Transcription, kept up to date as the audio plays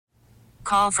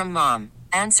call from mom.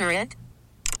 Answer it.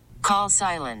 Call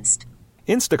silenced.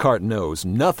 Instacart knows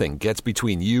nothing gets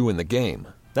between you and the game.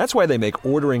 That's why they make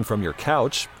ordering from your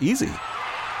couch easy.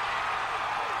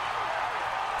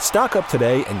 Stock up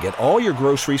today and get all your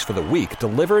groceries for the week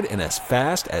delivered in as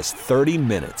fast as 30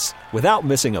 minutes without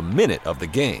missing a minute of the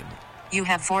game. You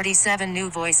have 47 new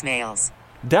voicemails.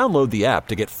 Download the app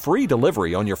to get free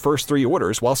delivery on your first 3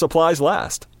 orders while supplies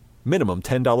last. Minimum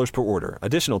 $10 per order.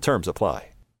 Additional terms apply.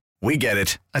 We get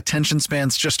it. Attention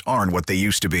spans just aren't what they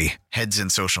used to be. Heads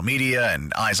in social media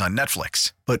and eyes on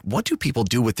Netflix. But what do people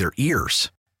do with their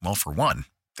ears? Well, for one,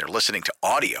 they're listening to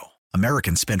audio.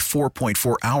 Americans spend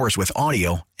 4.4 hours with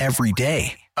audio every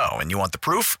day. Oh, and you want the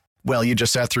proof? Well, you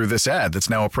just sat through this ad that's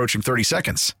now approaching 30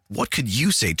 seconds. What could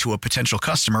you say to a potential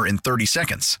customer in 30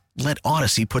 seconds? Let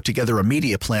Odyssey put together a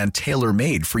media plan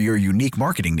tailor-made for your unique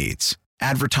marketing needs.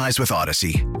 Advertise with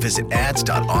Odyssey. Visit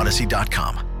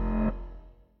ads.odyssey.com.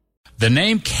 The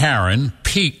name Karen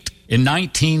peaked in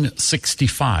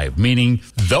 1965, meaning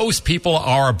those people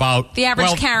are about... The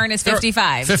average Karen is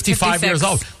 55. 55 years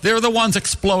old. They're the ones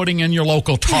exploding in your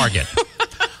local Target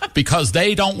because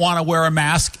they don't want to wear a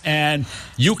mask and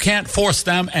you can't force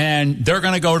them and they're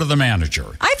going to go to the manager.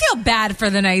 I feel bad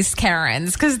for the nice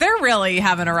Karens because they're really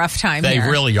having a rough time They here.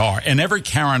 really are. And every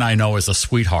Karen I know is a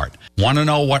sweetheart. Want to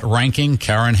know what ranking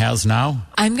Karen has now?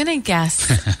 I'm going to guess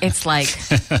it's like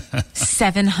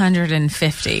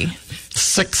 750.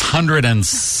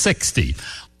 660.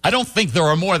 I don't think there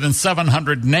are more than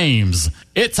 700 names.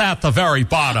 It's at the very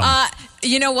bottom.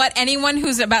 You know what? Anyone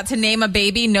who's about to name a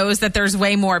baby knows that there's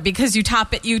way more because you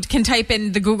can type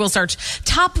in the Google search,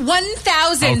 top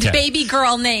 1,000 baby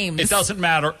girl names. It doesn't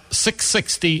matter.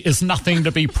 660 is nothing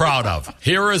to be proud of.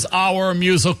 Here is our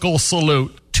musical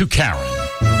salute to Karen.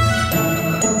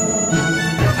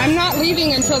 I'm not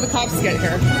leaving until the cops get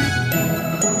here.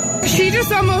 She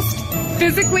just almost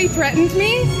physically threatened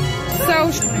me,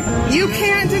 so you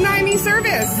can't deny me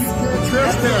service.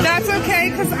 That's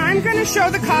okay, because I'm going to show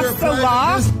the cops the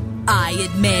law. I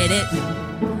admit it.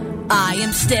 I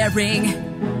am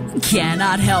staring.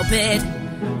 Cannot help it.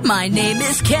 My name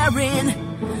is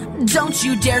Karen. Don't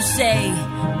you dare say,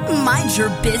 mind your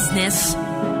business.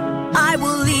 I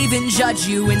will even judge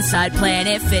you inside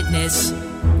Planet Fitness.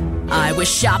 I was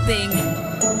shopping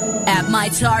at my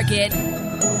Target,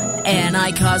 and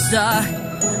I caused a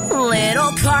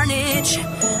little carnage.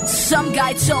 Some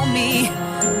guy told me,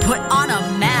 put on a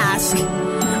mask.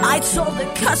 I told the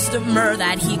customer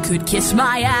that he could kiss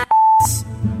my ass.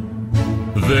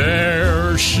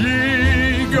 There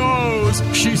she goes.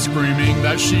 She's screaming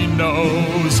that she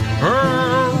knows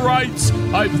her rights.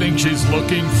 I think she's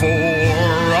looking for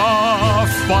a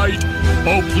fight.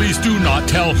 Oh, please do not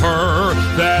tell her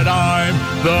that I'm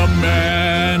the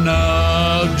manager.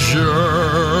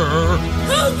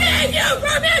 Who gave you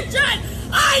permission?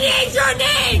 I need your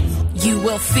name! You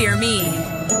will fear me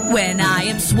when I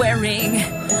am swearing.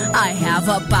 I have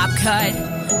a bob cut.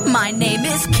 My name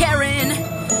is Karen.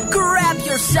 Grab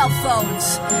your cell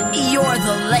phones. You're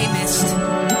the lamest.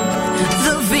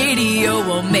 The video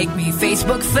will make me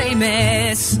Facebook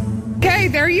famous. Okay,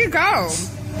 there you go.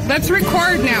 Let's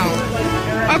record now.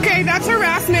 Okay, that's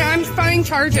harassment. I'm filing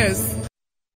charges.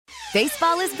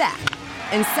 Baseball is back,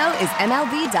 and so is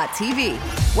MLB.tv.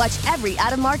 Watch every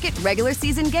out-of-market regular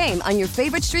season game on your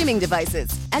favorite streaming devices,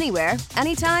 anywhere,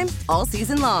 anytime, all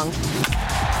season long.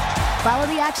 Follow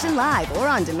the action live or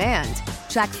on demand.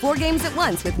 Track 4 games at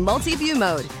once with multi-view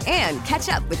mode and catch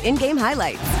up with in-game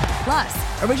highlights. Plus,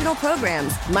 original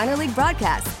programs, minor league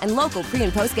broadcasts, and local pre-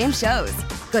 and post-game shows.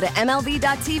 Go to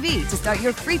MLB.tv to start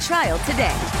your free trial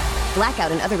today.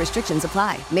 Blackout and other restrictions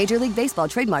apply. Major League Baseball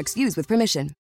trademarks used with permission.